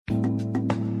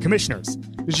Commissioners,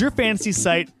 does your fantasy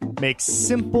site make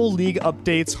simple league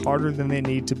updates harder than they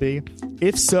need to be?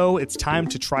 If so, it's time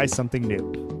to try something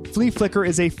new. Flea Flicker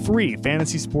is a free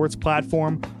fantasy sports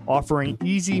platform offering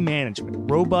easy management,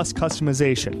 robust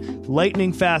customization,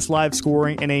 lightning-fast live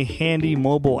scoring, and a handy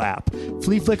mobile app.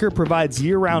 Flea Flicker provides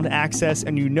year-round access,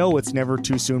 and you know it's never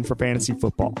too soon for fantasy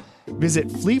football. Visit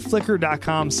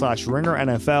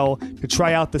fleaflicker.com/RingerNFL to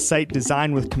try out the site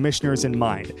designed with commissioners in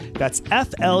mind. That's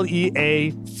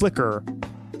FLEA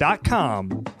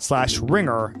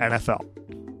Flickr.com/RingerNFL.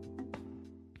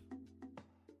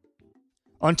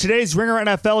 On today's Ringer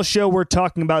NFL show, we're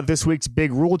talking about this week's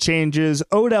big rule changes,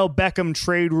 Odell Beckham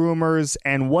trade rumors,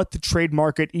 and what the trade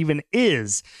market even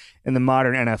is in the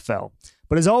modern NFL.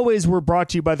 But as always, we're brought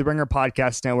to you by the Ringer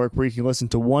Podcast Network, where you can listen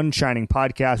to one shining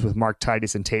podcast with Mark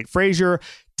Titus and Tate Frazier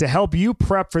to help you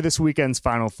prep for this weekend's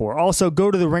Final Four. Also, go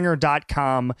to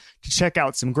theringer.com to check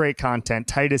out some great content.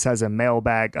 Titus has a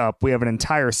mailbag up. We have an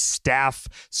entire staff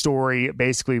story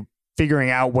basically figuring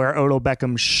out where Odell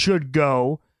Beckham should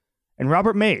go. And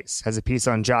Robert Mays has a piece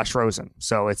on Josh Rosen.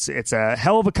 So it's a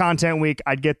hell of a content week.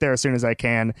 I'd get there as soon as I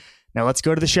can. Now let's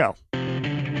go to the show.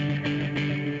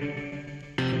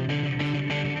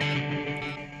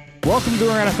 Welcome to the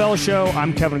Ringer NFL show.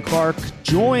 I'm Kevin Clark,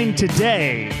 joined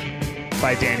today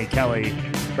by Danny Kelly.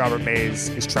 Robert Mays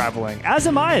is traveling. As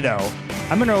am I, though.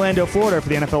 I'm in Orlando, Florida for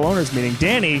the NFL owners meeting.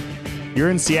 Danny, you're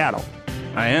in Seattle.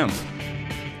 I am.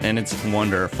 And it's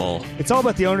wonderful. It's all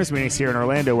about the owners meetings here in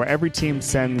Orlando, where every team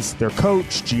sends their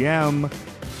coach, GM,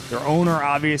 their owner,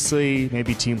 obviously,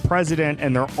 maybe team president,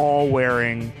 and they're all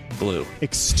wearing blue,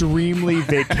 extremely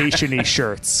vacation-y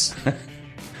shirts.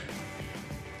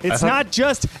 It's not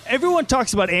just, everyone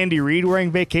talks about Andy Reid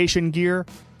wearing vacation gear.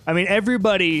 I mean,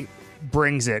 everybody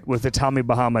brings it with the Tommy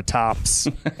Bahama tops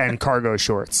and cargo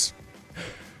shorts.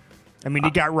 I mean, you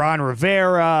got Ron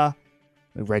Rivera.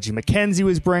 Reggie McKenzie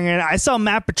was bringing it. I saw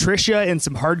Matt Patricia in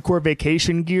some hardcore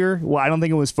vacation gear. Well, I don't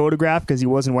think it was photographed because he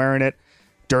wasn't wearing it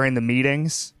during the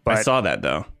meetings. But I saw that,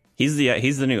 though. He's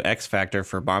the new X Factor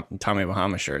for Tommy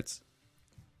Bahama shirts.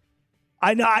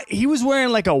 I know. He was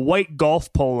wearing like a white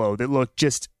golf polo that looked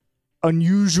just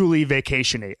unusually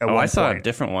vacation-y at one I saw point. a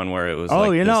different one where it was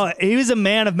he was a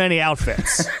man of many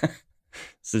outfits.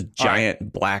 It's a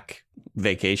giant black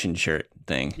vacation shirt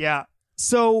thing. Yeah.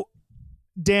 So,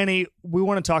 Danny, we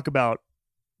want to talk about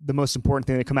the most important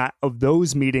thing that come out of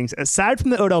those meetings, aside from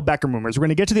the Odell Beckham rumors. We're going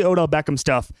to get to the Odell Beckham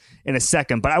stuff in a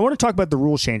second, but I want to talk about the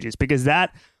rule changes because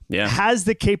that has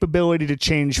the capability to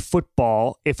change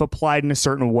football if applied in a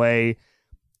certain way,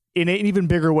 in an even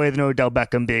bigger way than Odell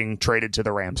Beckham being traded to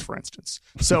the Rams, for instance.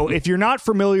 So if you're not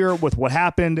familiar with what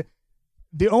happened,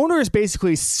 the owners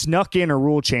basically snuck in a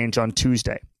rule change on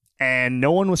Tuesday. And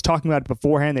no one was talking about it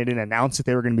beforehand. They didn't announce that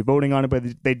they were going to be voting on it, but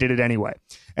they did it anyway.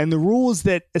 And the rule is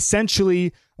that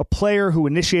essentially a player who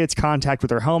initiates contact with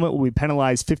their helmet will be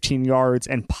penalized 15 yards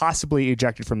and possibly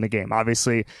ejected from the game.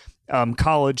 Obviously,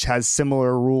 college has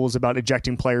similar rules about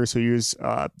ejecting players who use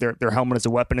their helmet as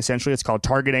a weapon, essentially. It's called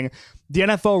targeting. The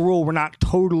NFL rule we're not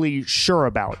totally sure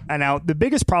about. And now the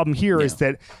biggest problem here is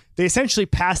that they essentially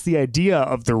passed the idea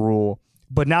of the rule,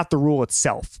 but not the rule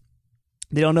itself.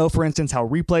 They don't know, for instance, how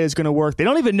replay is going to work. They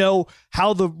don't even know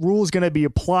how the rule is going to be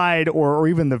applied or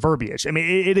even the verbiage. I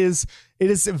mean, it is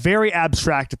very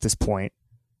abstract at this point.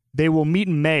 They will meet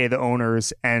in May, the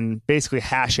owners, and basically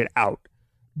hash it out.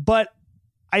 But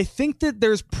I think that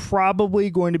there's probably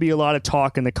going to be a lot of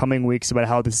talk in the coming weeks about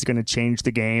how this is going to change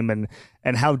the game and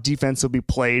how defense will be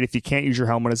played if you can't use your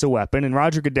helmet as a weapon. And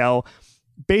Roger Goodell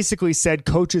basically said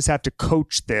coaches have to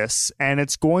coach this, and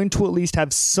it's going to at least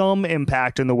have some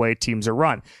impact in the way teams are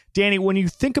run. Danny, when you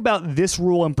think about this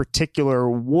rule in particular,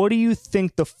 what do you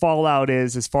think the fallout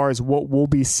is as far as what we'll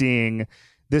be seeing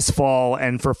this fall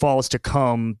and for falls to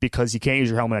come because you can't use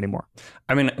your helmet anymore?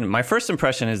 I mean, my first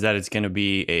impression is that it's going to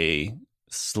be a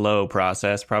slow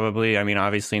process, probably. I mean,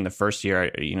 obviously in the first year,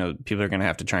 people are going to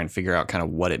have to try and figure out kind of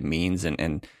what it means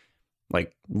and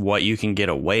like what you can get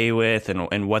away with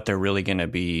and what they're really going to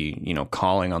be,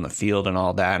 calling on the field and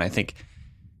all that. And I think,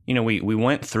 we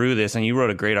went through this, and you wrote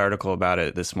a great article about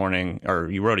it this morning, or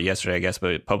you wrote it yesterday, I guess,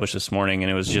 but it published this morning. And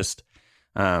it was just,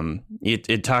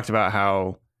 it talked about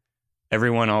how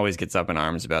everyone always gets up in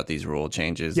arms about these rule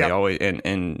changes. Yep. They always,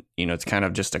 and it's kind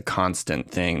of just a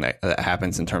constant thing that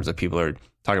happens in terms of people are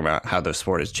talking about how the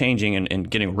sport is changing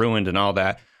and getting ruined and all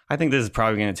that. I think this is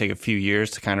probably going to take a few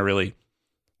years to kind of really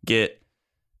get,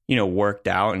 worked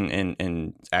out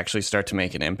and actually start to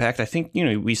make an impact. I think,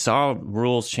 we saw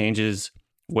rules changes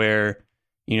where,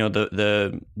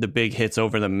 the big hits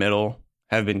over the middle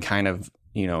have been kind of,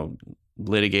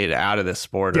 litigated out of the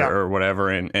sport or whatever.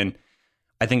 And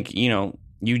I think,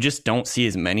 you just don't see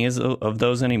as many of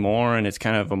those anymore, and it's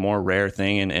kind of a more rare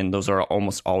thing, and those are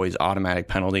almost always automatic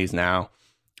penalties now.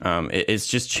 It's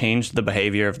just changed the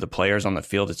behavior of the players on the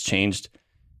field. It's changed,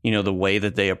 the way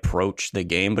that they approach the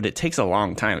game, but it takes a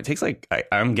long time. It takes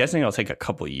I'm guessing it'll take a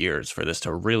couple years for this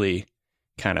to really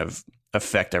kind of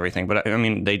affect everything. But I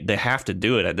mean, they have to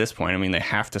do it at this point. I mean, they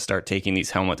have to start taking these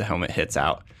helmet to helmet hits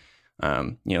out.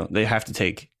 They have to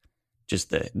take just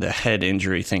the head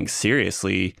injury thing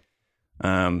seriously.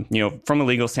 From a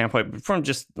legal standpoint, from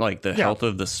just like the health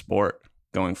of the sport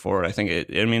going forward. I think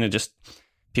it just,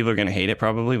 people are going to hate it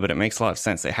probably, but it makes a lot of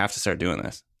sense. They have to start doing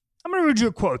this. I'm going to read you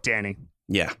a quote, Danny.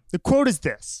 Yeah. The quote is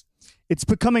this: "It's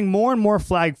becoming more and more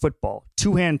flag football,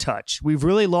 two-hand touch. We've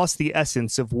really lost the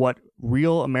essence of what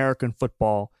real American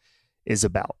football is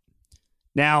about."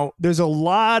 Now, there's a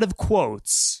lot of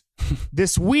quotes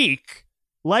this week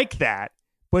like that,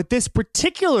 but this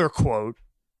particular quote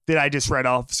that I just read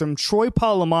off from Troy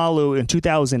Polamalu in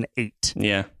 2008.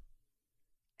 Yeah.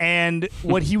 And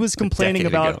what he was complaining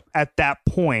about at that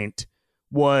point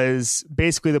was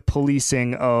basically the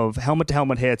policing of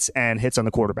helmet-to-helmet hits and hits on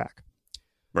the quarterback.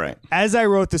 Right. As I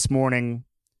wrote this morning,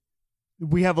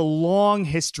 we have a long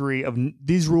history of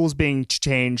these rules being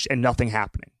changed and nothing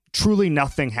happening. Truly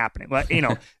nothing happening. But,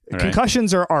 Right.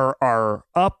 Concussions are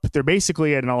up. They're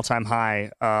basically at an all-time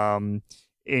high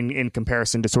in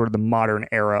comparison to sort of the modern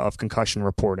era of concussion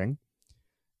reporting.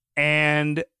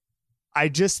 And I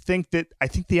just think the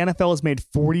NFL has made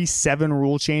 47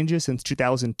 rule changes since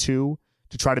 2002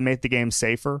 to try to make the game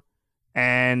safer.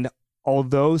 And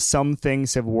although some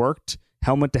things have worked,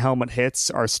 helmet-to-helmet hits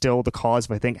are still the cause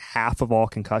of, I think, half of all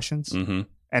concussions. Mm-hmm.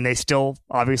 And they still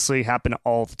obviously happen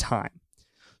all the time.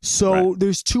 So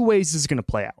There's two ways this is going to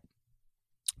play out.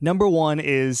 Number one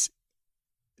is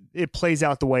it plays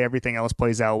out the way everything else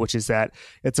plays out, which is that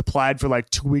it's applied for like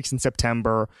 2 weeks in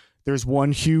September. There's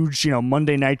one huge,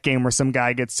 Monday night game where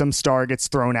some star gets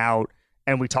thrown out,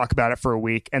 and we talk about it for a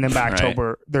week. And then by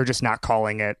October, they're just not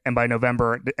calling it. And by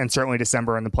November and certainly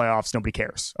December in the playoffs, nobody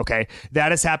cares. Okay.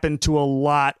 That has happened to a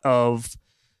lot of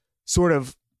sort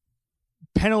of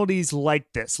penalties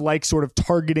like this, like sort of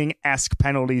targeting-esque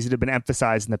penalties that have been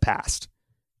emphasized in the past.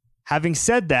 Having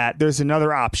said that, there's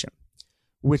another option,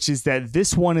 which is that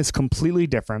this one is completely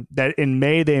different, that in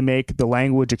May they make the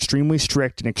language extremely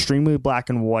strict and extremely black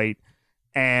and white,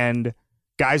 and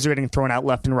guys are getting thrown out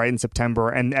left and right in September,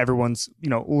 and everyone's,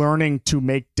 learning to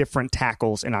make different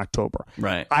tackles in October.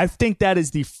 Right. I think that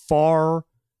is the far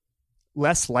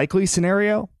less likely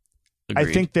scenario.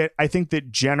 Agreed. I think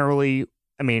that generally,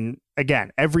 I mean,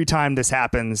 again, every time this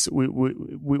happens,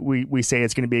 we say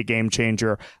it's going to be a game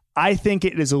changer. I think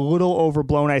it is a little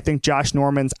overblown. I think Josh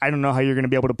Norman's, I don't know how you're going to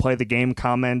be able to play the game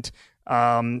comment,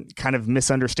 kind of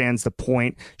misunderstands the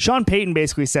point. Sean Payton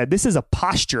basically said, this is a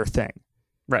posture thing.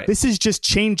 Right. This is just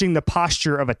changing the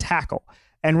posture of a tackle.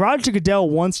 And Roger Goodell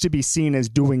wants to be seen as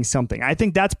doing something. I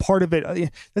think that's part of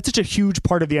it. That's such a huge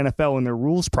part of the NFL and their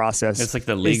rules process. It's like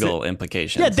the legal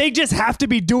implications. Yeah, they just have to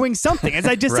be doing something. As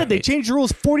I just said, they changed the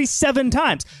rules 47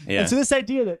 times. Yeah. And so this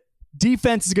idea that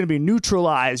defense is going to be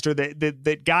neutralized or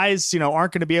that guys,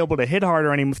 aren't going to be able to hit hard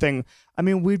or anything. I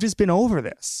mean, we've just been over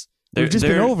this.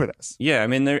 Been over this. Yeah, I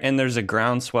mean, there's a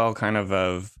groundswell kind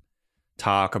of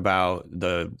talk about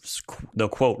the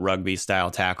quote rugby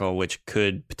style tackle, which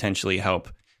could potentially help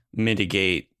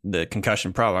mitigate the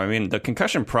concussion problem. I mean, the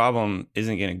concussion problem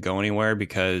isn't going to go anywhere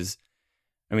because,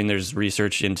 I mean, there's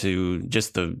research into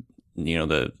just the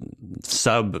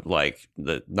sub, like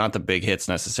not the big hits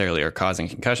necessarily are causing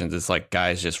concussions. It's like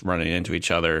guys just running into each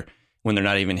other when they're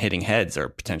not even hitting heads are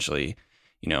potentially,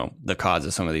 the cause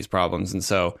of some of these problems. And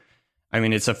so, I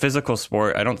mean, it's a physical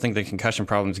sport. I don't think the concussion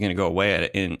problem is going to go away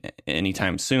in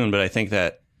anytime soon, but I think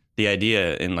that the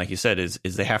idea, and like you said, is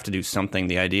they have to do something.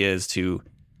 The idea is to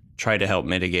try to help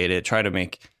mitigate it, try to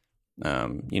make,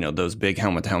 those big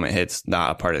helmet-to-helmet hits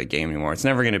not a part of the game anymore. It's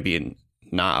never going to be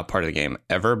not a part of the game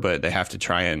ever, but they have to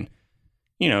try and,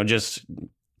 just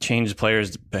change the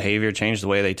players' behavior, change the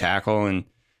way they tackle, and,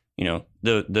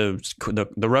 the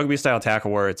rugby style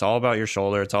tackle where it's all about your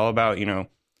shoulder, it's all about,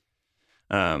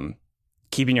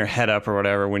 keeping your head up or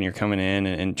whatever when you're coming in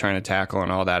and trying to tackle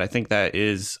and all that. I think that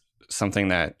is something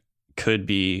that could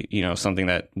be, something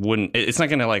that it's not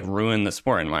going to like ruin the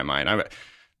sport in my mind.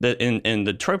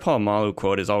 The Troy Polamalu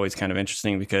quote is always kind of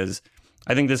interesting because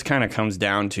I think this kind of comes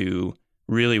down to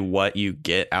really what you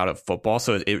get out of football.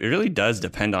 So it really does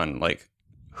depend on like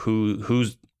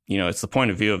who's, it's the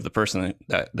point of view of the person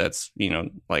that's,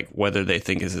 like whether they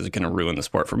think this is going to ruin the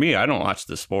sport. For me, I don't watch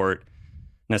the sport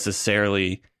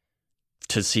necessarily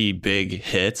to see big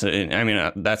hits. And I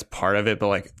mean, that's part of it. But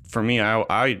like for me,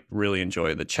 I really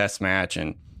enjoy the chess match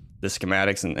and the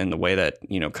schematics and the way that,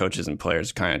 coaches and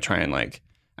players kind of try and like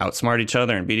outsmart each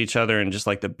other and beat each other. And just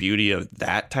like the beauty of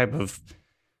that type of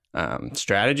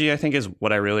strategy, I think, is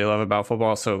what I really love about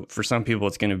football. So for some people,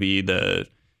 it's going to be the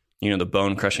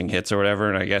bone crushing hits or whatever.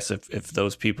 And I guess if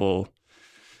those people,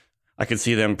 I could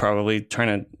see them probably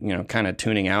trying to, kind of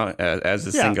tuning out as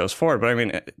this thing goes forward. But I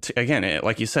mean, again,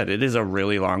 like you said, it is a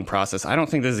really long process. I don't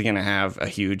think this is going to have a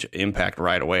huge impact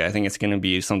right away. I think it's going to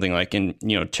be something like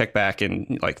check back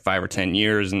in like 5 or 10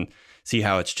 years and see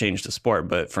how it's changed the sport.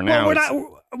 But for now,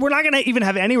 we're not going to even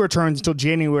have any returns until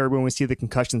January when we see the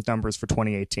concussions numbers for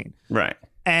 2018. Right.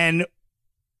 And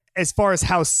as far as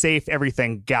how safe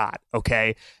everything got,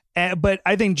 okay. But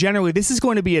I think generally this is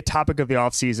going to be a topic of the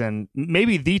offseason,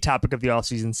 maybe the topic of the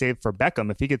offseason, save for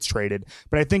Beckham if he gets traded.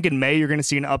 But I think in May, you're going to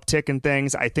see an uptick in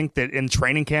things. I think that in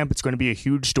training camp, it's going to be a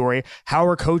huge story. How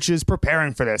are coaches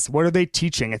preparing for this? What are they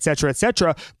teaching, et cetera, et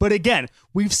cetera? But again,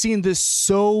 we've seen this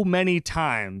so many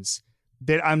times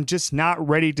that I'm just not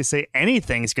ready to say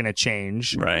anything's going to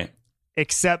change. Right.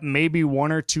 Except maybe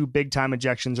 1 or 2 big time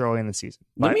ejections early in the season.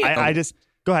 I just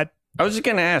go ahead. I was just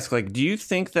going to ask, like, do you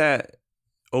think that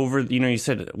over, you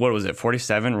said, what was it,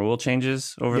 47 rule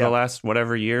changes over the last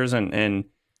whatever years? And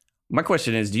my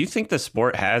question is, do you think the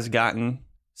sport has gotten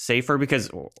safer? Because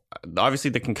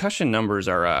obviously the concussion numbers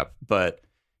are up, but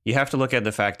you have to look at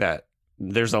the fact that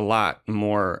there's a lot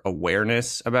more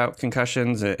awareness about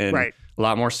concussions and a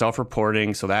lot more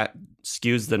self-reporting. So that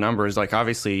skews the numbers. Like,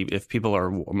 obviously, if people are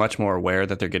much more aware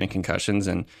that they're getting concussions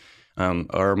and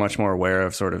are much more aware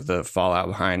of sort of the fallout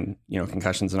behind,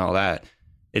 concussions and all that,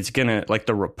 it's going to, like,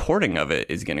 the reporting of it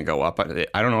is going to go up.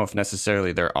 I don't know if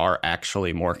necessarily there are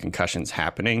actually more concussions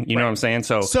happening. You know what I'm saying?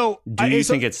 So do you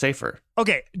think it's safer?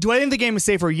 Okay. Do I think the game is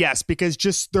safer? Yes, because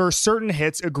just there are certain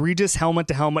hits, egregious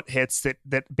helmet-to-helmet hits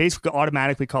that basically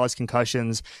automatically cause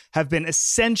concussions have been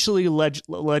essentially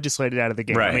legislated out of the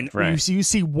game. Right, You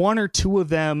see 1 or 2 of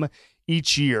them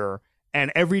each year,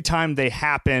 and every time they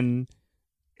happen,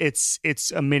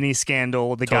 it's a mini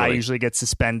scandal. The guy usually gets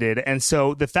suspended. And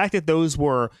so the fact that those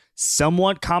were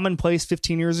somewhat commonplace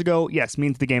 15 years ago, yes,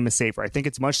 means the game is safer. I think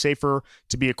it's much safer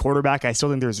to be a quarterback. I still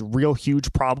think there's real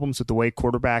huge problems with the way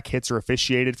quarterback hits are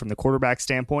officiated from the quarterback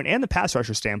standpoint and the pass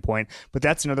rusher standpoint, but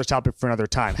that's another topic for another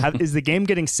time. Is the game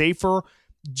getting safer?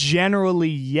 Generally,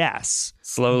 yes.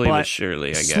 Slowly but surely,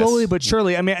 I guess. Slowly but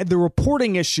surely. I mean, the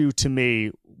reporting issue to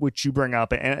me, which you bring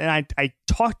up, and I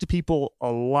talk to people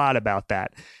a lot about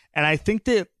that. And I think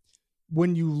that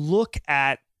when you look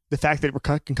at the fact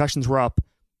that concussions were up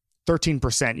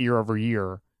 13% year over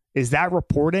year, is that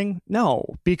reporting? No,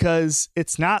 because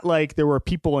it's not like there were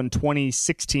people in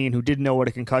 2016 who didn't know what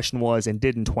a concussion was and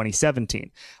did in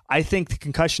 2017. I think the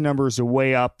concussion numbers are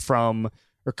way up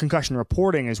or concussion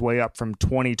reporting is way up from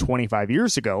 20, 25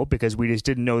 years ago because we just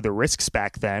didn't know the risks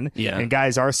back then. Yeah. And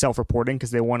guys are self-reporting because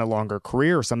they want a longer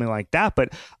career or something like that.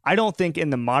 But I don't think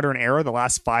in the modern era, the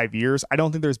last 5 years, I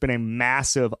don't think there's been a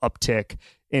massive uptick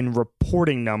in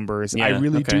reporting numbers. I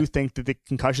really do think that the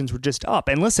concussions were just up.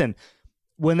 And listen,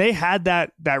 when they had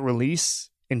that release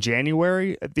in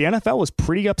January, the NFL was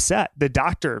pretty upset. The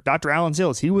Dr. Alan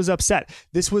Sills, he was upset.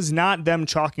 This was not them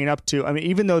chalking up to, I mean,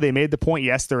 even though they made the point,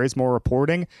 yes, there is more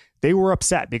reporting, they were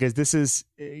upset because this is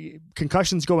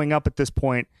concussions going up at this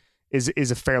point is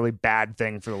a fairly bad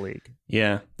thing for the league.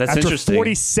 Yeah, that's After interesting.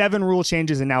 47 rule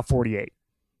changes and now 48.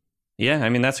 Yeah, I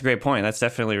mean, that's a great point. That's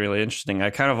definitely really interesting. I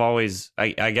kind of always,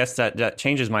 I guess that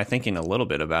changes my thinking a little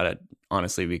bit about it,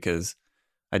 honestly, because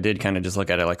I did kind of just look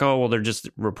at it like, oh, well, they're just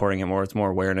reporting it more. It's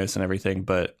more awareness and everything.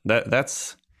 But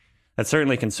that's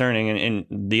certainly concerning. And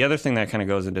the other thing that kind of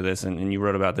goes into this, and you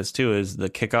wrote about this too, is the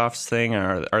kickoffs thing.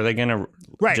 Are they going to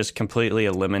just completely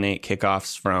eliminate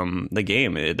kickoffs from the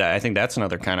game? I think that's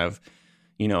another kind of,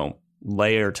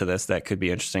 layer to this that could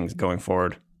be interesting going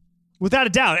forward. Without a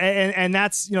doubt. And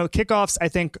that's, kickoffs, I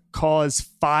think, cause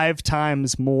 5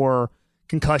 times more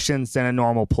concussions than a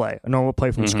normal play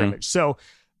from scrimmage. So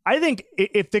I think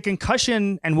if the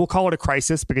concussion, and we'll call it a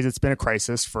crisis because it's been a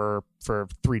crisis for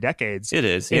 3 decades. It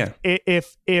is, yeah.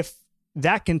 If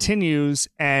that continues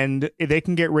and if they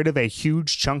can get rid of a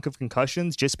huge chunk of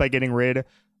concussions just by getting rid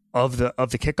of the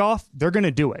kickoff, they're going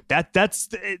to do it.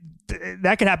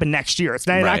 That could happen next year. It's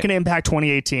not going to impact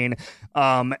 2018.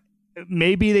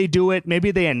 Maybe they do it. Maybe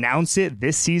they announce it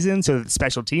this season so that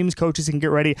special teams coaches can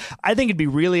get ready. I think it'd be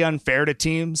really unfair to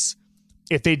teams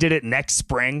if they did it next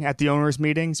spring at the owners'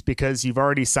 meetings because you've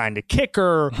already signed a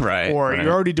kicker or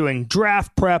you're already doing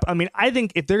draft prep. I mean, I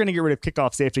think if they're going to get rid of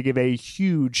kickoffs, they have to give a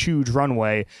huge, huge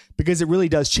runway because it really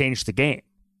does change the game.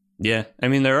 Yeah, I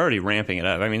mean they're already ramping it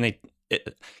up. I mean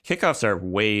kickoffs are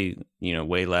way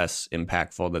less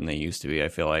impactful than they used to be. I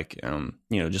feel like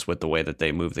just with the way that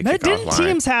they move the kickoff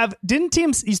line. Didn't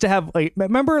teams used to have like,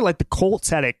 remember like the Colts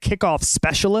had a kickoff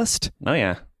specialist? Oh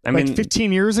yeah, I like mean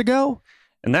 15 years ago.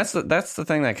 And that's the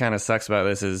thing that kind of sucks about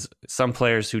this is some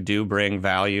players who do bring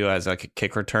value as like a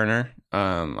kick returner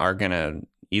are gonna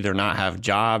either not have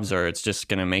jobs, or it's just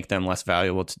gonna make them less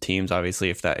valuable to teams. Obviously,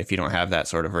 if you don't have that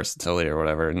sort of versatility or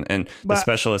whatever, and the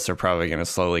specialists are probably gonna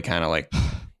slowly kind of like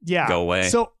go away.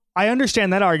 So I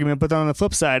understand that argument, but then on the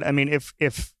flip side, I mean,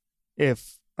 if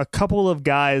a couple of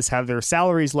guys have their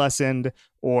salaries lessened,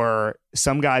 or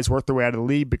some guys work their way out of the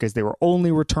league because they were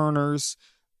only returners,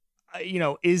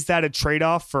 is that a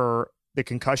trade-off for the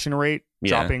concussion rate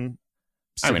dropping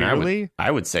severely?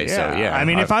 I would say so. Yeah. I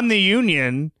mean, if I'm the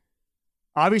union,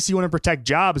 obviously you want to protect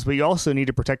jobs, but you also need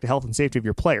to protect the health and safety of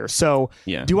your players. So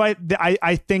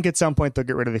I think at some point they'll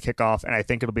get rid of the kickoff, and I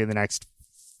think it'll be in the next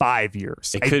 5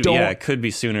 years. It could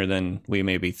be sooner than we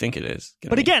maybe think it is.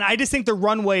 But again, I just think the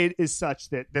runway is such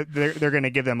that they're going to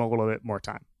give them a little bit more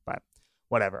time. But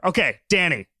whatever. Okay,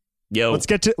 Danny. Yo. Let's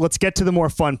get to the more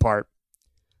fun part.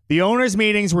 The owners'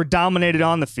 meetings were dominated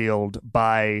on the field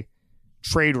by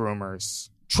trade rumors,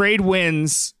 trade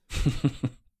wins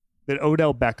that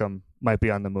Odell Beckham might be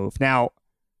on the move. Now,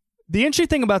 the interesting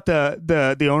thing about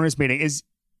the owners' meeting is,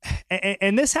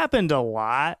 and this happened a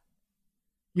lot,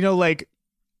 like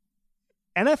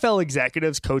NFL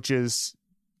executives, coaches,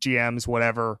 GMs,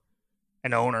 whatever,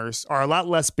 and owners are a lot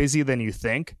less busy than you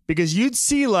think, because you'd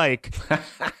see like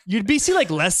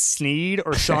Les Snead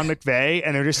or Sean McVay,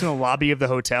 and they're just in the lobby of the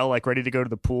hotel, like ready to go to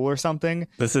the pool or something.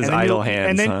 This is idle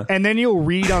hands, and then you'll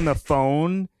read on the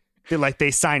phone that like they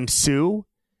signed Sue,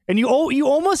 and you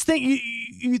almost think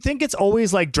you think it's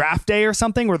always like draft day or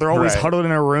something where they're always huddled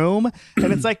in a room,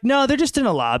 and it's like, no, they're just in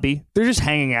a lobby, they're just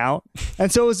hanging out,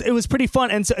 and so it was pretty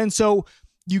fun, and so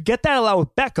you get that a lot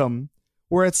with Beckham,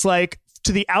 where it's like,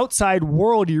 to the outside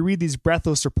world, you read these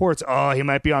breathless reports. Oh, he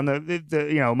might be on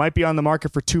might be on the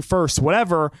market for 2 firsts,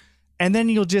 whatever. And then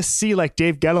you'll just see like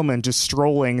Dave Gettleman just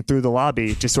strolling through the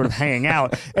lobby, just sort of hanging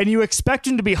out. And you expect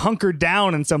him to be hunkered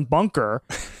down in some bunker,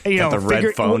 the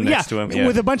red phone next to him,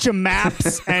 with a bunch of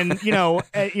maps, and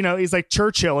he's like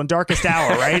Churchill in Darkest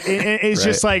Hour, right? It's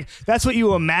just like, that's what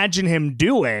you imagine him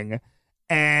doing,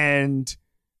 and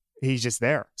he's just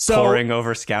there. So, poring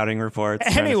over scouting reports.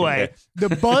 Anyway, the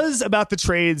buzz about the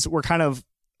trades were kind of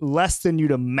less than you'd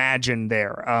imagine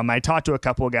there. I talked to a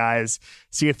couple of guys,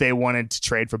 see if they wanted to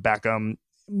trade for Beckham.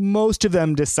 Most of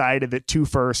them decided that 2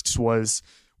 firsts was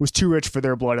too rich for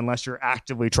their blood unless you're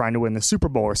actively trying to win the Super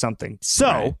Bowl or something.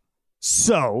 So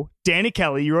Danny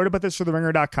Kelly, you wrote about this for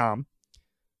TheRinger.com,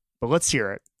 but let's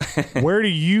hear it. Where do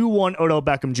you want Odell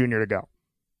Beckham Jr. to go?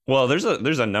 Well, there's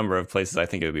a number of places I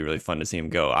think it would be really fun to see him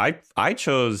go. I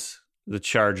chose the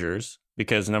Chargers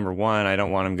because, number one, I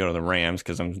don't want him to go to the Rams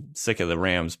because I'm sick of the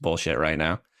Rams bullshit right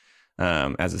now.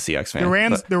 As a Seahawks fan,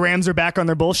 the Rams are back on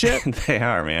their bullshit. They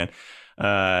are, man.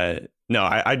 No,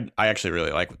 I actually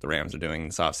really like what the Rams are doing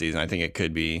this offseason. I think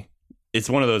it's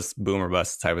one of those boom or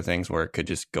bust type of things where it could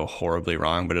just go horribly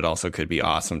wrong, but it also could be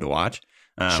awesome to watch.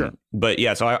 Sure. But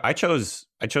yeah, so I chose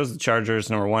the Chargers.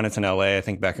 Number one, it's in LA. I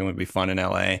think Beckham would be fun in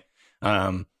LA.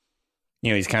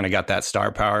 He's kind of got that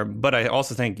star power, but I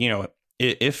also think,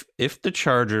 if the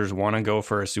Chargers want to go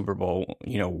for a Super Bowl,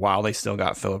 while they still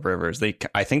got Phillip Rivers,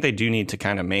 I think they do need to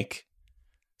kind of make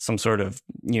some sort of,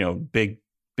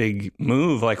 big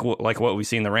move like what we've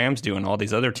seen the Rams do and all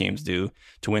these other teams do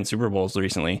to win Super Bowls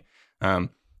recently.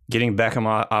 Getting Beckham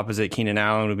opposite Keenan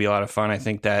Allen would be a lot of fun. I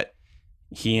think that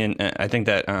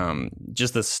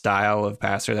just the style of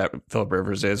passer that Phillip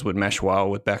Rivers is would mesh well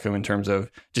with Beckham in terms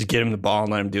of just get him the ball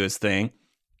and let him do his thing.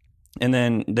 And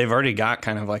then they've already got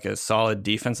kind of like a solid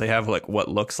defense. They have like what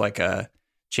looks like a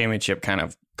championship kind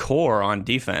of core on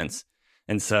defense.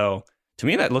 And so to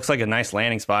me, that looks like a nice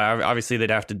landing spot. Obviously, they'd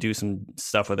have to do some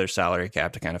stuff with their salary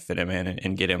cap to kind of fit him in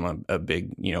and get him a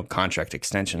big, contract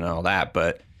extension and all that.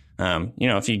 But,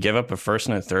 if you give up a first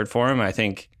and a third for him, I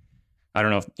don't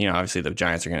know if, obviously the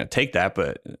Giants are going to take that,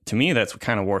 but to me, that's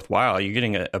kind of worthwhile. You're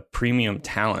getting a premium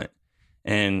talent,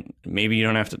 and maybe you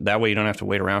don't have to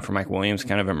wait around for Mike Williams to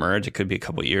kind of emerge. It could be a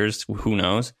couple of years, who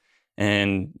knows?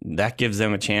 And that gives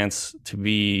them a chance to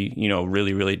be,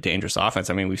 really, really dangerous offense.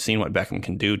 I mean, we've seen what Beckham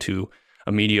can do to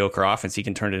a mediocre offense. He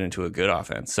can turn it into a good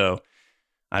offense. So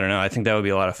I don't know. I think that would be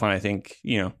a lot of fun. I think,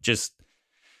 just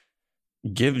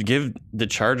give the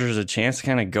Chargers a chance to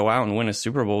kind of go out and win a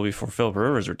Super Bowl before Phillip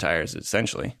Rivers retires,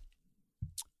 essentially.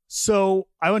 So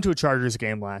I went to a Chargers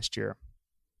game last year.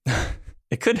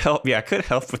 It could help. Yeah, it could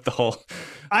help with the whole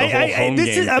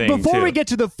Before we get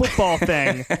to the football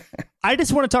thing, I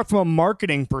just want to talk from a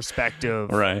marketing perspective.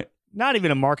 Right. Not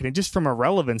even a marketing, just from a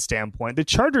relevance standpoint. The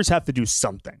Chargers have to do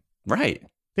something. Right.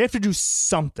 They have to do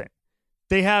something.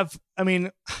 They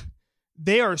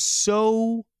are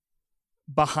so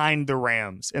behind the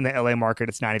Rams in the LA market.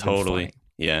 It's not even funny.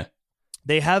 Yeah.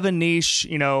 They have a niche,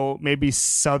 maybe the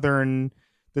southern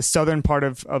part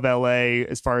of LA,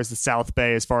 as far as the South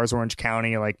Bay, as far as Orange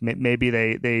County, like maybe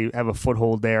they have a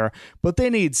foothold there, but they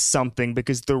need something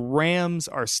because the Rams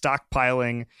are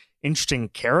stockpiling interesting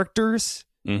characters,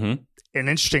 an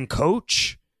interesting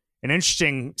coach, an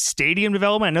interesting stadium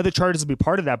development. I know the Chargers will be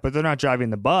part of that, but they're not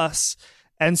driving the bus.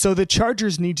 And so the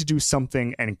Chargers need to do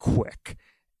something and quick.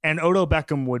 And Odell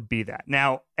Beckham would be that.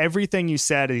 Now, everything you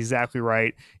said is exactly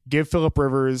right. Give Phillip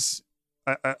Rivers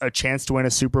a chance to win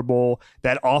a Super Bowl.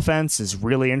 That offense is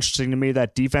really interesting to me.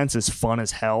 That defense is fun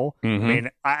as hell. I mean,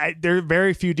 there are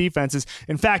very few defenses.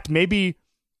 In fact, maybe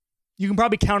you can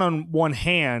probably count on one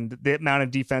hand the amount of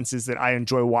defenses that I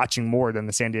enjoy watching more than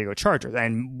the San Diego Chargers.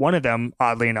 And one of them,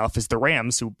 oddly enough, is the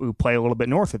Rams, who play a little bit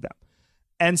north of them.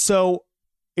 And so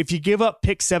if you give up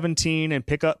pick 17 and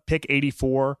pick up pick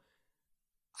 84,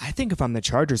 I think if I'm the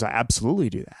Chargers, I absolutely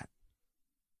do that.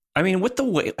 I mean, with the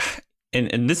way,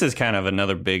 and this is kind of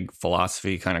another big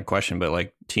philosophy kind of question, but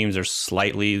like teams are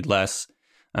slightly less,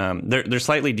 they're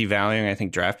slightly devaluing, I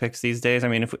think, draft picks these days. I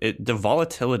mean, the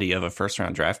volatility of a first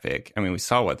round draft pick, I mean, we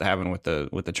saw what happened with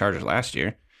the Chargers last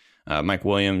year. Mike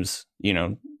Williams,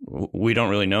 we don't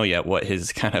really know yet what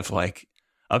his kind of like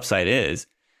upside is.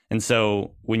 And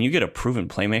so when you get a proven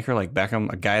playmaker like Beckham,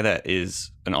 a guy that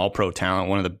is an all-pro talent,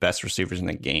 one of the best receivers in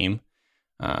the game,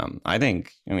 I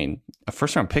think, a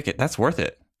first-round pick, that's worth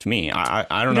it to me.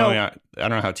 I don't know. I don't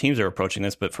know how teams are approaching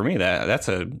this, but for me, that's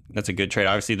a good trade.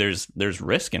 Obviously, there's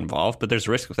risk involved, but there's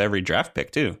risk with every draft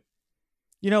pick too.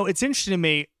 It's interesting to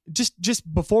me.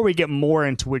 Just before we get more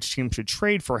into which team should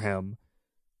trade for him,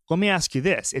 let me ask you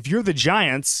this: if you're the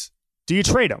Giants, do you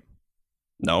trade him?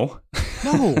 No.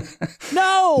 No.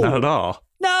 Not at all.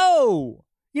 No.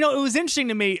 It was interesting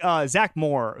to me, Zach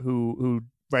Moore, who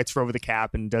writes for Over the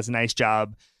Cap and does a nice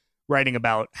job writing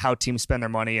about how teams spend their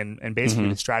money and basically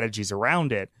the strategies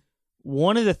around it.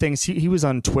 One of the things, he was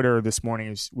on Twitter this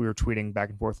morning, we were tweeting back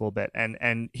and forth a little bit,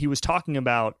 and he was talking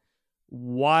about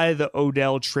why the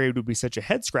Odell trade would be such a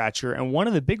head scratcher. And one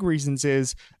of the big reasons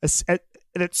is that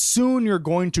soon you're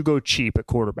going to go cheap at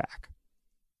quarterback.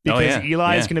 Because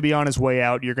Eli is going to be on his way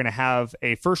out. You're going to have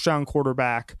a first-round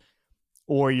quarterback,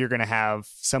 or you're going to have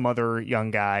some other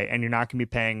young guy, and you're not going to be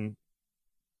paying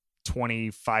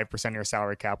 25% of your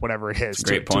salary cap, whatever it is,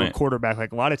 to a quarterback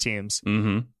like a lot of teams.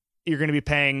 You're going to be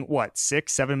paying, what,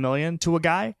 $6-7 million to a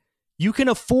guy? You can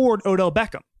afford Odell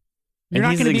Beckham. You're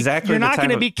not going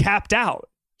to be capped out.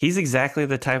 He's exactly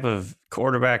the type of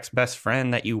quarterback's best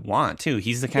friend that you want, too.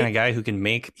 He's the kind of guy who can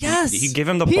make... Yes. You give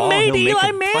him the ball, he'll make Eli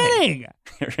him Manning.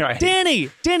 Right.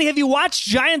 Danny, have you watched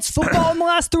Giants football in the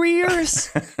last 3 years?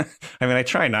 I mean, I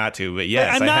try not to, but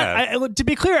yes, I have. To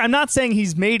be clear, I'm not saying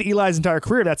he's made Eli's entire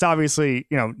career. That's obviously,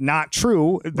 not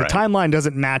true. The timeline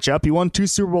doesn't match up. He won 2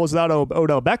 Super Bowls without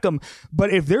Odell Beckham.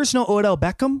 But if there's no Odell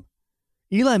Beckham,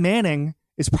 Eli Manning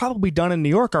is probably done in New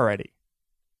York already.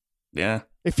 Yeah.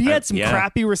 If he had some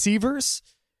crappy receivers,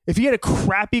 if he had a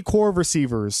crappy core of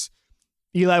receivers,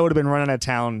 Eli would have been run out of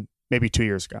town maybe 2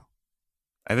 years ago.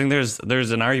 I think there's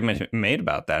an argument made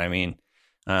about that. He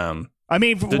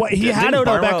had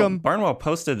Odell Beckham. Barnwell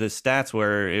posted the stats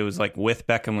where it was like with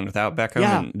Beckham and without Beckham,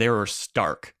 and they were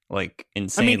stark, like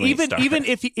insanely stark. Even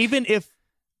if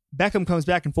Beckham comes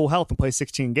back in full health and plays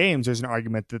 16 games, there's an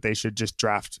argument that they should just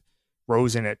draft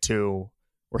Rosen at 2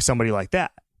 or somebody like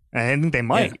that. And I think they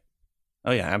might. Yeah.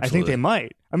 Oh yeah, absolutely. I think they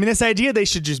might. This idea they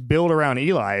should just build around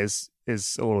Eli is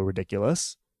a little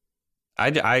ridiculous. I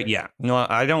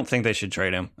don't think they should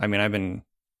trade him. I'm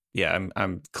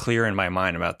clear in my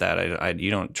mind about that. You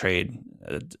don't trade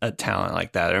a talent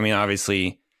like that.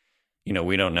 Obviously,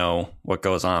 we don't know what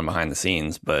goes on behind the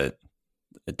scenes, but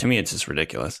to me, it's just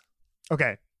ridiculous.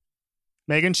 Okay.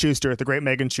 Megan Schuster, the great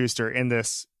Megan Schuster, in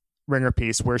this Ringer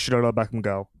piece, Where Should Odell Beckham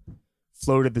Go?,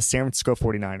 floated the San Francisco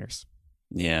 49ers.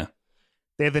 Yeah.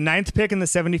 They have the 9th pick and the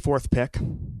 74th pick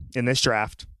in this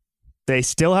draft. They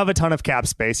still have a ton of cap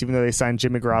space, even though they signed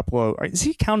Jimmy Garoppolo. Is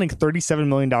he counting $37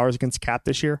 million against cap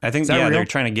this year? I think, they're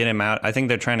trying to get him out. I think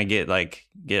they're trying to get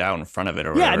out in front of it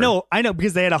or whatever. Yeah, no, I know,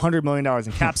 because they had $100 million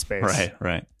in cap space.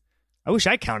 Right. I wish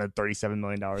I counted $37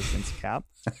 million against cap.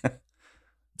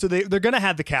 So they're going to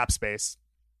have the cap space,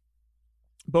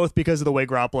 both because of the way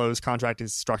Garoppolo's contract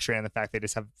is structured and the fact they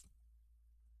just have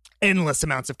endless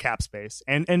amounts of cap space.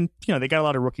 And they got a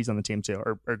lot of rookies on the team too,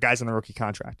 or guys on the rookie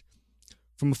contract.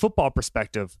 from a football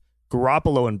perspective,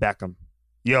 Garoppolo and Beckham.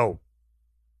 Yo.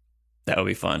 That would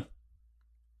be fun.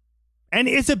 And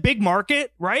it's a big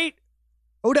market, right?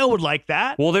 Odell would like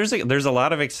that. Well, there's a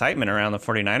lot of excitement around the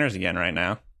 49ers again right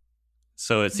now.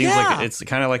 So it seems like it's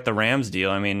kind of like the Rams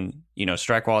deal. I mean,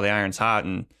 strike while the iron's hot.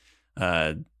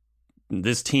 And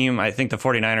this team, I think the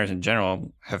 49ers in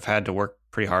general have had to work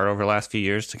pretty hard over the last few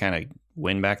years to kind of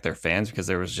win back their fans, because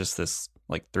there was just this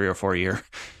like 3 or 4 year,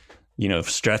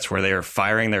 stretch where they were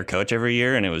firing their coach every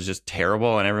year, and it was just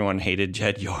terrible, and everyone hated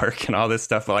Jed York and all this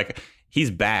stuff. But like,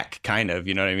 he's back, kind of,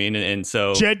 you know what I mean? And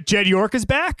so Jed York is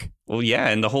back. Well, yeah,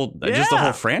 and the whole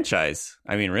franchise.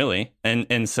 I mean, really,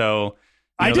 and so.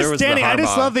 Danny, I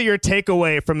just love that your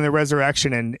takeaway from the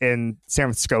resurrection in San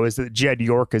Francisco is that Jed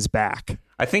York is back.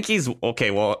 I think he's okay.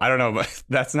 Well, I don't know, but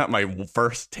that's not my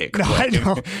first takeaway. No, I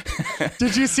know.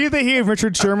 Did you see that he and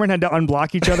Richard Sherman had to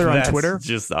unblock each other on Twitter?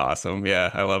 Just awesome. Yeah,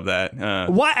 I love that.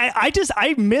 Why?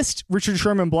 I missed Richard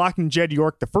Sherman blocking Jed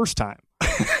York the first time.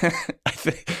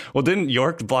 Well, didn't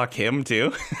York block him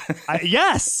too?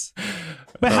 Yes,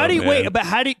 but how do you wait? But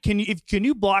can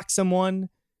you block someone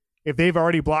if they've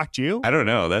already blocked you? I don't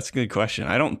know. That's a good question.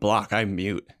 I don't block. I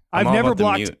mute. I've never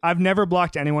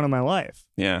blocked anyone in my life.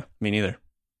 Yeah, me neither.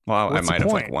 Well, I might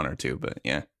have like one or two, but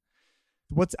yeah.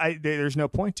 There's no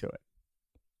point to it.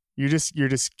 You're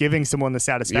just giving someone the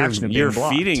satisfaction of being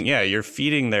blocked. You're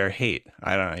feeding their hate.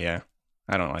 I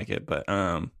don't like it, but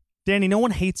Danny, no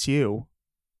one hates you.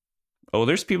 Oh,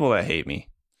 there's people that hate me.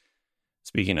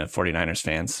 Speaking of 49ers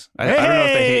fans, I don't know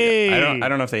if they hate. I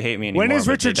don't know if they hate me anymore. When is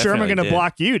Richard Sherman going to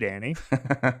block you, Danny?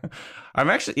 I'm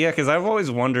actually because I've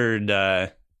always wondered.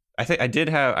 I think I did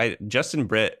have Justin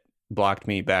Britt blocked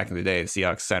me back in the day, the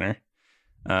Seahawks center.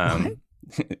 I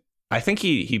think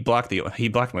he blocked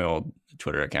my old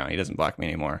Twitter account. He doesn't block me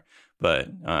anymore. But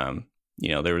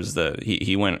there was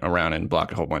he went around and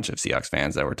blocked a whole bunch of Seahawks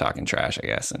fans that were talking trash, I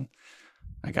guess, and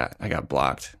I got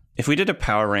blocked. If we did a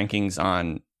power rankings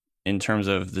in terms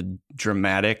of the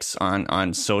dramatics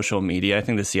on social media, I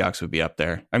think the Seahawks would be up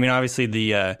there. I mean, obviously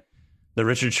the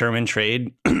Richard Sherman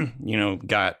trade,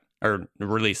 got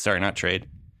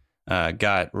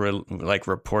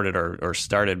reported or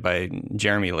started by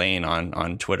Jeremy Lane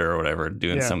on Twitter or whatever,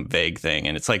 doing some vague thing.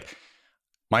 And it's like,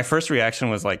 my first reaction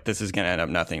was like, this is going to end up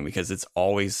nothing, because it's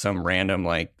always some random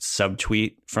like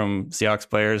subtweet from Seahawks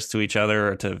players to each other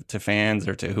or to fans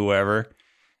or to whoever,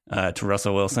 to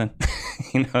Russell Wilson.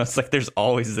 It's like there's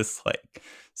always this like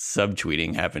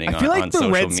subtweeting happening on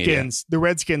social media. The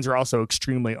Redskins are also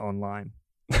extremely online.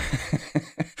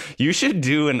 You should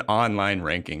do an online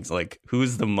rankings. Like,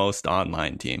 who's the most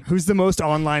online team? Who's the most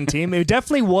online team? It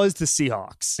definitely was the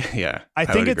Seahawks. Yeah, I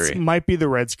think it might be the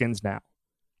Redskins now.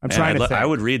 I'm trying to think. I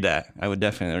would read that. I would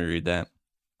definitely read that.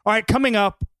 All right, coming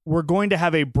up, we're going to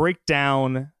have a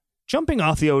breakdown, jumping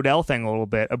off the Odell thing a little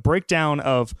bit, a breakdown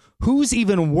of who's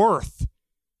even worth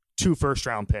 2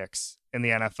 first-round picks in the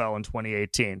NFL in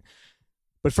 2018.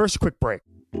 But first, a quick break.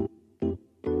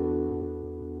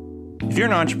 If you're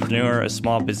an entrepreneur, a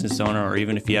small business owner, or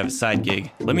even if you have a side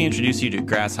gig, let me introduce you to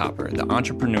Grasshopper, the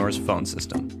entrepreneur's phone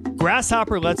system.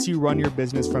 Grasshopper lets you run your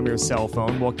business from your cell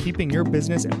phone while keeping your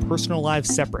business and personal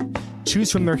lives separate.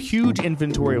 Choose from their huge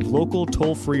inventory of local,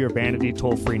 toll-free, or vanity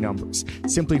toll-free numbers.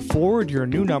 Simply forward your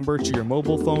new number to your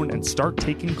mobile phone and start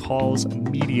taking calls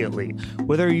immediately.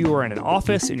 Whether you are in an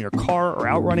office, in your car, or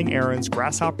out running errands,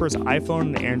 Grasshopper's iPhone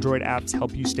and Android apps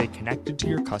help you stay connected to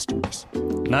your customers.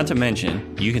 Not to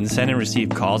mention, you can send and receive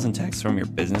calls and texts from your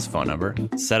business phone number,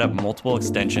 set up multiple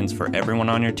extensions for everyone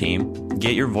on your team,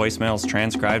 get your voicemails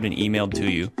transcribed and emailed to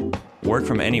you, work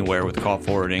from anywhere with call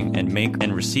forwarding, and make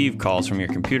and receive calls from your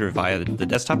computer via the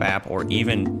desktop app, or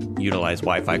even utilize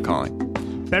Wi-Fi calling.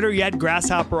 Better yet,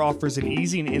 Grasshopper offers an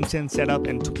easy and instant setup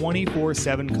and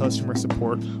 24/7 customer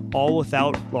support, all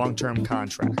without long-term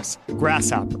contracts.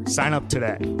 Grasshopper, sign up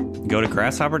today. Go to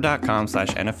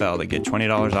grasshopper.com/NFL to get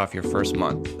 $20 off your first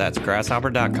month. That's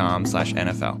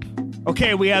grasshopper.com/NFL.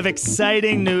 Okay, we have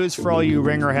exciting news for all you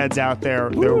Ringer heads out there.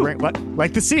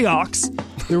 Like the Seahawks,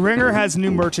 the Ringer has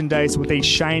new merchandise with a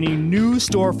shiny new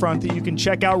storefront that you can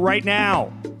check out right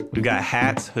now. We've got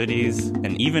hats, hoodies,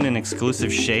 and even an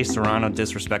exclusive Shea Serrano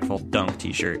Disrespectful Dunk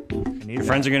t-shirt. Your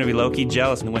friends are going to be low-key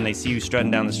jealous when they see you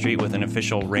strutting down the street with an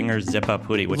official Ringer zip-up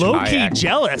hoodie. Low-key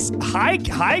jealous?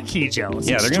 High-key jealous.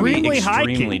 Yeah, they're going to be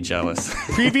extremely jealous.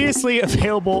 Previously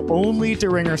available only to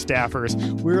Ringer staffers,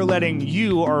 we're letting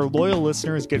you, our loyal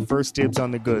listeners, get first dibs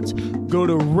on the goods. Go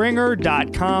to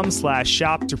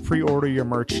ringer.com/shop to pre-order your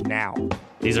merch now.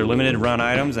 These are limited run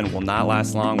items and will not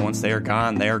last long. Once they are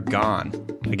gone, they are gone.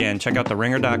 Again, check out the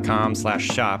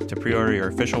ringer.com/shop to pre-order your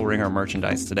official Ringer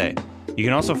merchandise today. You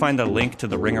can also find the link to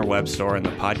the Ringer web store in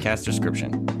the podcast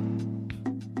description.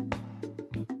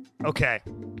 Okay,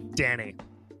 Danny.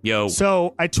 Yo.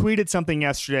 So I tweeted something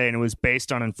yesterday, and it was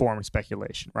based on informed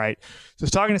speculation, right? So I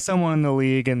was talking to someone in the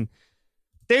league, and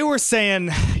they were saying,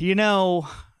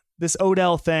 this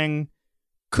Odell thing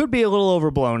could be a little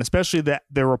overblown, especially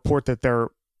the report that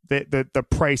the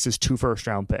price is 2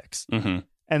 first-round picks. Mm-hmm.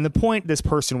 And the point this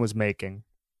person was making,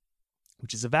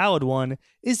 which is a valid one,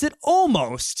 is that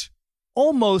almost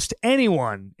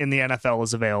anyone in the NFL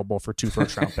is available for 2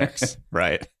 first-round picks.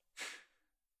 Right.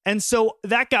 And so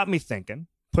that got me thinking.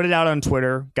 Put it out on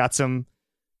Twitter. Got some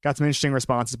interesting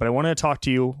responses. But I wanted to talk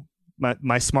to you,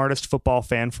 my smartest football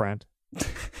fan friend.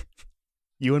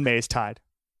 You and Mays tied.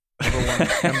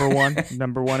 Number one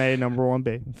A, number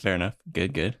 1B. Fair enough.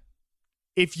 Good.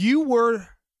 If you were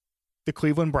the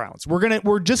Cleveland Browns,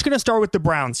 we're just gonna start with the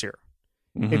Browns here.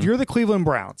 Mm-hmm. If you're the Cleveland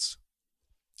Browns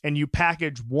and you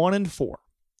package 1 and 4,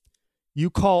 you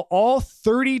call all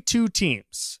 32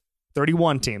 teams,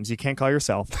 31 teams, you can't call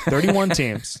yourself, 31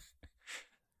 teams,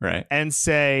 right? And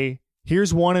say,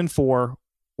 here's 1 and 4.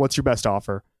 What's your best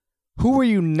offer? Who are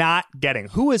you not getting?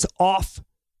 Who is off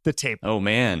the table? Oh,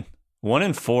 man. 1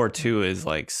 and 4, too, is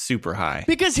like super high.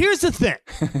 Because here's the thing.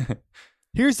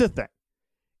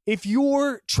 If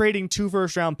you're trading 2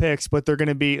 first-round picks, but they're going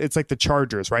to be, it's like the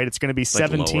Chargers, right? It's going to be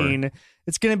 17. Like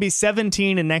it's going to be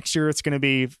 17, and next year it's going to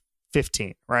be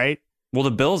 15, right? Well, the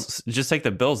Bills, just like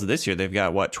the Bills this year, they've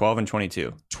got, 12 and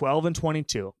 22? 12 and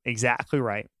 22. Exactly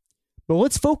right. But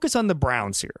let's focus on the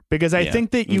Browns here, because I think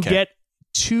that you get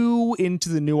too into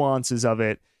the nuances of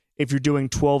it if you're doing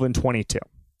 12 and 22.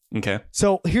 Okay.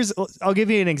 So I'll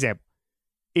give you an example.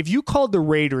 If you called the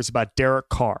Raiders about Derek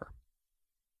Carr,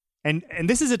 and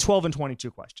this is a 12 and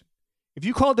 22 question. If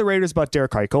you called the Raiders about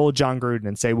Derek Carr, you call John Gruden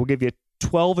and say, we'll give you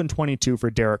 12 and 22 for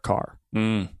Derek Carr.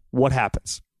 What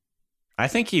happens? I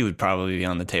think he would probably be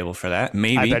on the table for that.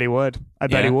 Maybe. I bet he would. I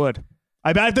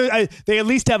bet they at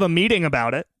least have a meeting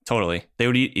about it. Totally.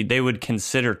 They would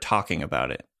consider talking about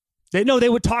it. They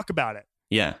would talk about it.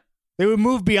 Yeah. They would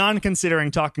move beyond considering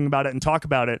talking about it and talk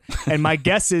about it. And my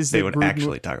guess is they would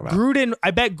actually talk about it. I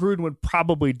bet Gruden would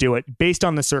probably do it based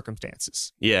on the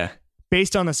circumstances. Yeah.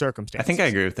 Based on the circumstances. I think I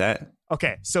agree with that.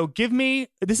 Okay, so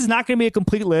this is not going to be a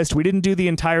complete list. We didn't do the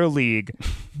entire league.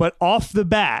 But off the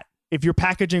bat, if you're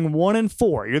packaging 1 and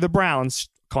 4, you're the Browns,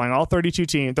 calling all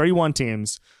 31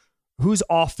 teams, who's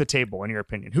off the table in your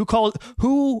opinion? Who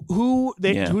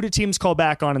do teams call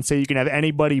back on and say you can have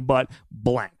anybody but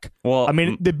blank? Well, I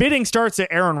mean, the bidding starts at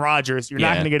Aaron Rodgers. You're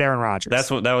not going to get Aaron Rodgers.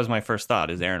 That was my first thought,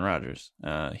 is Aaron Rodgers.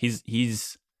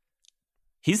 He's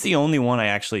the only one I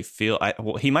actually feel.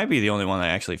 He might be the only one I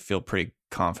actually feel pretty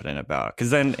confident about. Because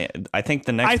then I think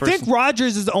the next. I think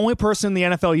Rodgers is the only person in the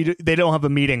NFL they don't have a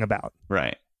meeting about.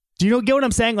 Right. Do you get what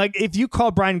I'm saying? Like, if you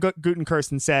called Brian Gutekunst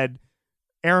and said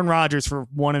Aaron Rodgers for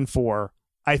 1 and 4,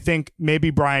 I think maybe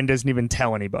Brian doesn't even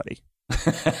tell anybody.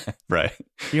 Right.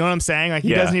 You know what I'm saying? Like,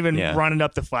 he doesn't even run it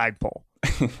up the flagpole.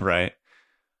 Right.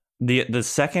 The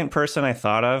second person I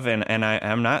thought of, and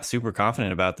I'm not super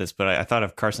confident about this, but I thought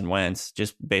of Carson Wentz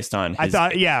just based on his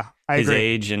agree.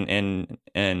 age and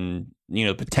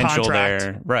potential contract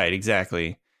there. Right.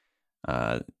 Exactly.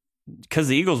 Because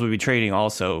the Eagles would be trading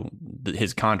also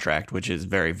his contract, which is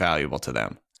very valuable to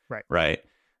them. Right. Right.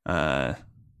 And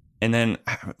then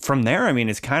from there, I mean,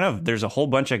 it's kind of, there's a whole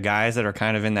bunch of guys that are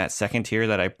kind of in that second tier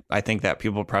that I think that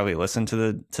people probably listen to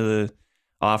the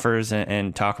offers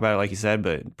and talk about it, like you said,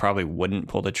 but probably wouldn't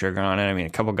pull the trigger on it. I mean,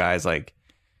 a couple guys like,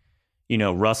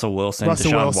 Russell Wilson,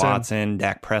 Deshaun Watson,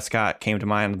 Dak Prescott came to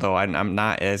mind, though I'm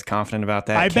not as confident about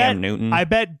that. Cam Newton. I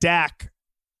bet Dak.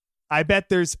 I bet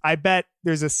there's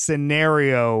a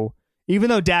scenario, even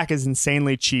though Dak is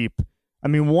insanely cheap. I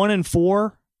mean, 1 and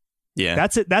 4. Yeah,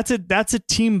 that's a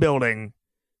team building.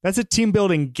 That's a team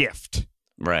building gift.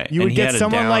 Right. You would get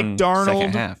someone like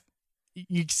Darnold.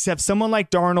 You have someone like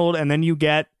Darnold, and then you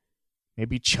get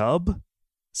maybe Chubb,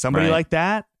 somebody like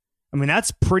that. I mean,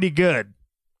 that's pretty good.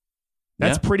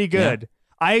 That's pretty good. Yeah.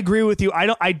 I agree with you.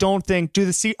 I don't think the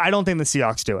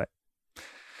Seahawks do it.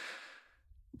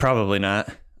 Probably not,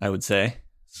 I would say.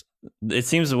 It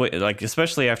seems like,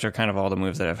 especially after kind of all the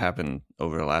moves that have happened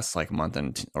over the last like month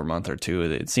or two,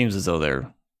 it seems as though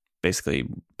they're basically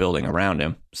building around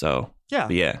him. So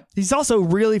yeah, he's also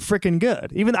really freaking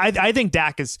good. Even I think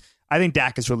Dak is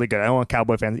really good. I don't want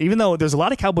Cowboy fans, even though there's a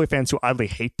lot of Cowboy fans who oddly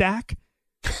hate Dak.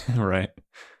 Right.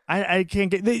 I can't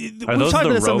get. Are those the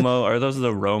Romo? Are those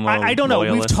the Romo? I don't know.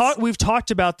 Loyalists? We've talked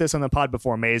about this on the pod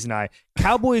before, Maze and I.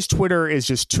 Cowboys Twitter is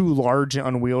just too large and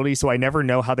unwieldy, so I never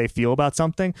know how they feel about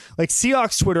something. Like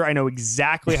Seahawks Twitter, I know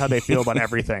exactly how they feel about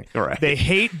everything. Right. They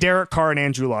hate Derek Carr and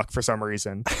Andrew Luck for some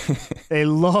reason. They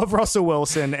love Russell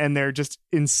Wilson, and they're just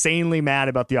insanely mad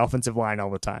about the offensive line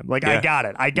all the time. Like I got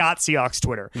it. I got Seahawks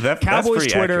Twitter. Cowboys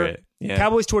Twitter. Yeah.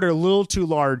 Cowboys Twitter a little too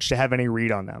large to have any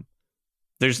read on them.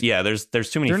 There's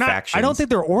too many factions. I don't think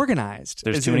they're organized.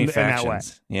 There's too many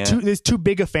factions. In that way. There's too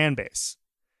big a fan base.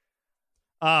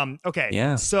 Okay.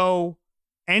 Yeah. So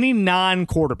any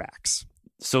non-quarterbacks?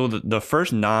 So the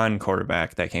first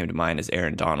non-quarterback that came to mind is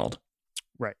Aaron Donald.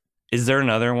 Right. Is there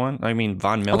another one? I mean,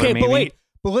 Von Miller. Okay, maybe?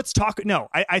 but let's talk. No,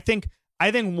 I think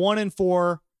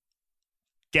 1-4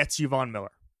 gets you Von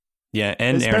Miller. Yeah,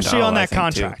 and especially Aaron Donald, on that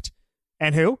contract. Too.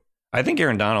 And who? I think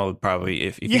Aaron Donald would probably,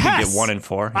 if you could get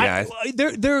 1-4.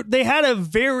 Yeah, they had a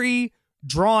very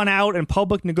drawn out and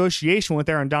public negotiation with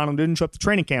Aaron Donald. Didn't show up to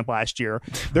training camp last year.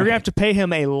 They're gonna have to pay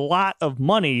him a lot of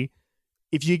money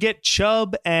if you get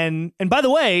Chubb and by the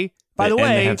way,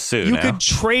 you could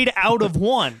trade out of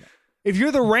one. If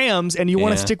you're the Rams and you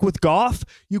want to stick with Goff,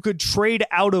 you could trade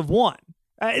out of one.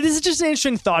 This is just an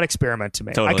interesting thought experiment to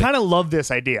me. Totally. I kind of love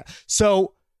this idea.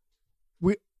 So,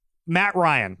 Matt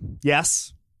Ryan,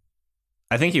 yes.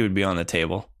 I think he would be on the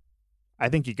table. I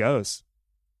think he goes.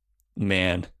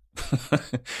 Man,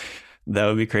 that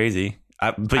would be crazy.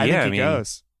 But I yeah, think he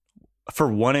goes. For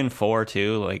 1-4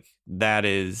 too, like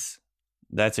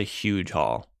that's a huge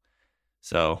haul.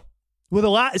 So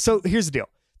so here's the deal: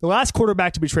 the last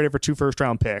quarterback to be traded for 2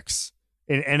 first-round picks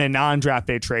in a non-draft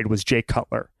day trade was Jay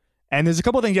Cutler. And there's a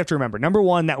couple of things you have to remember. Number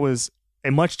one, that was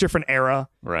a much different era.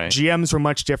 Right. GMs were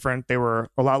much different. They were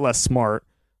a lot less smart.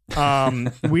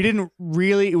 We didn't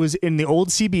really. It was in the old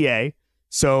CBA,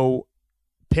 so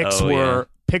picks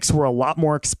were a lot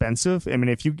more expensive. I mean,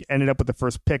 if you ended up with the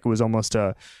first pick, it was almost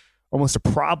a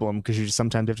problem because you just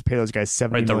sometimes have to pay those guys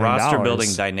 $70 million. The roster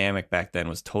building dynamic back then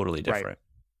was totally different. Right.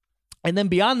 And then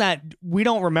beyond that, we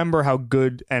don't remember how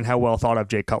good and how well thought of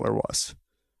Jay Cutler was.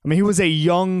 I mean, he was a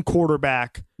young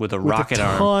quarterback with a rocket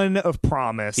arm, ton of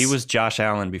promise. He was Josh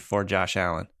Allen before Josh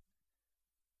Allen.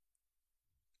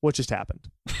 What just happened?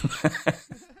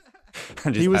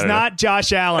 He was not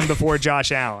Josh Allen before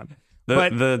Josh Allen.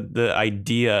 The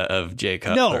idea of Jay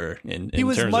Cutler he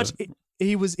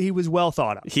was well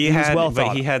thought of. He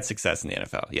had success in the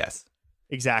NFL. Yes.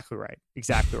 Exactly right.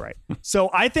 So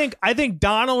I think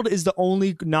Donald is the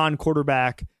only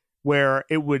non-quarterback where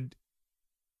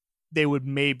they would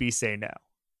maybe say no.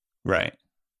 Right.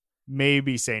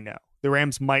 Maybe say no. The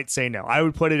Rams might say no. I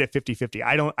would put it at 50-50.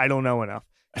 I don't know enough.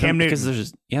 Cam Newton.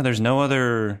 Because there's no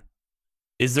other.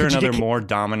 Is there another more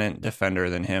dominant defender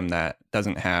than him that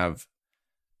doesn't have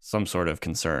some sort of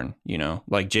concern? You know,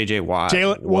 like JJ Watt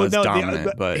was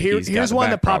dominant, but here's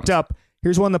one that popped up.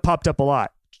 Here's one that popped up a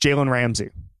lot. Jalen Ramsey.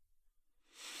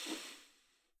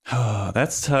 Oh,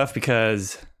 that's tough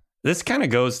because this kind of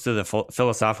goes to the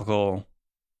philosophical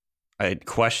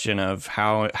question of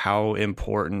how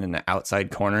important an outside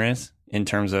corner is in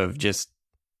terms of just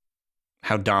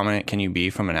how dominant can you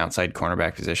be from an outside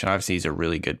cornerback position? Obviously, he's a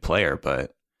really good player,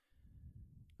 but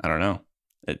I don't know.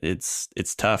 It's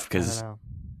tough because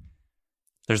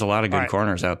there's a lot of good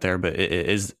corners out there, but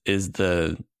is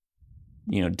the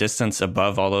distance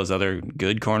above all those other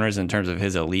good corners in terms of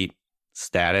his elite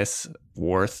status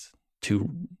worth two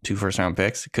first round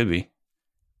picks? It could be.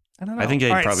 I don't know. I think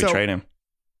they'd probably trade him.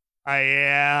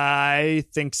 I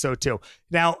think so too.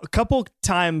 Now, a couple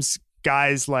times,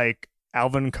 guys like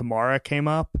Alvin Kamara came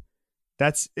up.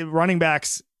 That's running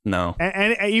backs. No.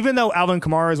 And even though Alvin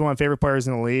Kamara is one of my favorite players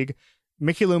in the league,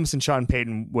 Mickey Loomis and Sean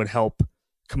Payton would help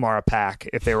Kamara pack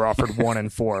if they were offered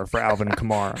 1-4 for Alvin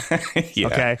Kamara. Yeah.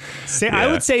 Okay. I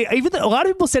would say, even though a lot of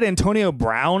people said Antonio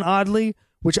Brown, oddly,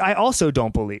 which I also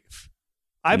don't believe.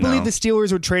 I believe the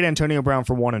Steelers would trade Antonio Brown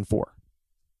for 1-4.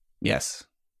 Yes.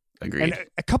 Agreed. And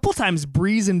a couple times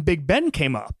Breeze and Big Ben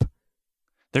came up.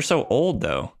 They're so old,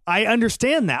 though. I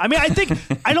understand that. I mean,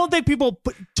 I don't think people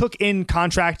took in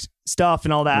contract stuff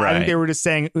and all that. Right. I think they were just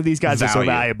saying these guys are so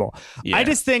valuable. Yeah. I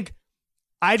just think,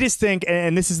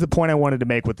 and this is the point I wanted to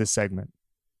make with this segment,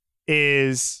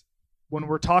 is when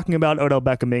we're talking about Odell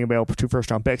Beckham being available for 2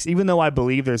 first-round picks, even though I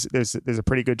believe there's a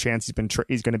pretty good chance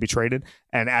he's going to be traded,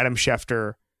 and Adam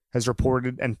Schefter has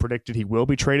reported and predicted he will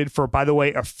be traded for, by the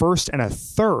way, a first and a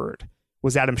third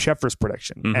was Adam Schefter's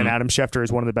prediction. Mm-hmm. And Adam Schefter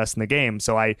is one of the best in the game.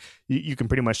 So you can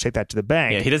pretty much take that to the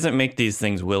bank. Yeah, he doesn't make these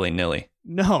things willy-nilly.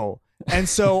 No. And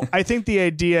so I think the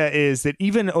idea is that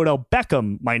even Odell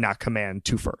Beckham might not command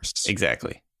 2 firsts.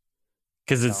 Exactly.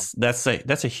 because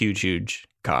that's a huge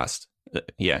cost.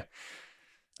 Yeah.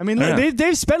 I mean,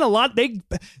 they've spent a lot.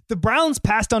 The Browns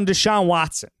passed on Deshaun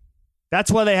Watson. That's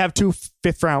why they have 2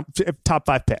 fifth-round top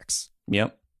 5 picks.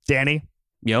 Yep. Danny.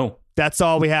 Yo. That's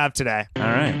all we have today. All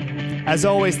right. As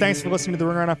always, thanks for listening to the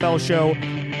Ringer NFL show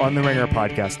on the Ringer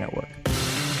Podcast Network.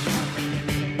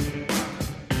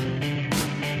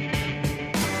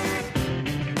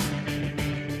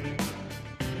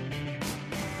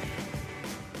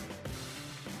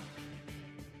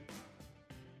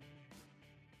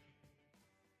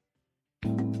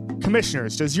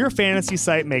 Commissioners, does your fantasy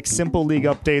site make simple league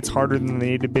updates harder than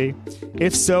they need to be?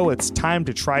 If so, it's time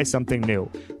to try something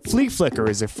new. Flea Flicker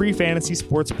is a free fantasy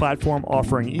sports platform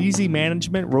offering easy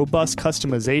management, robust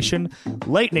customization,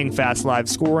 lightning fast live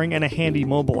scoring, and a handy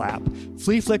mobile app.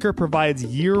 Flea Flicker provides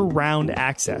year-round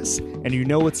access, and you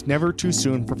know it's never too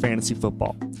soon for fantasy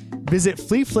football. Visit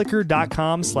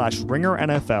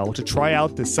fleaflicker.com/ringerNFL to try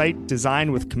out the site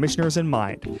designed with commissioners in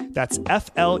mind. That's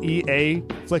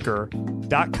FLEA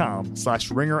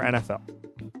Flicker.com/ringerNFL.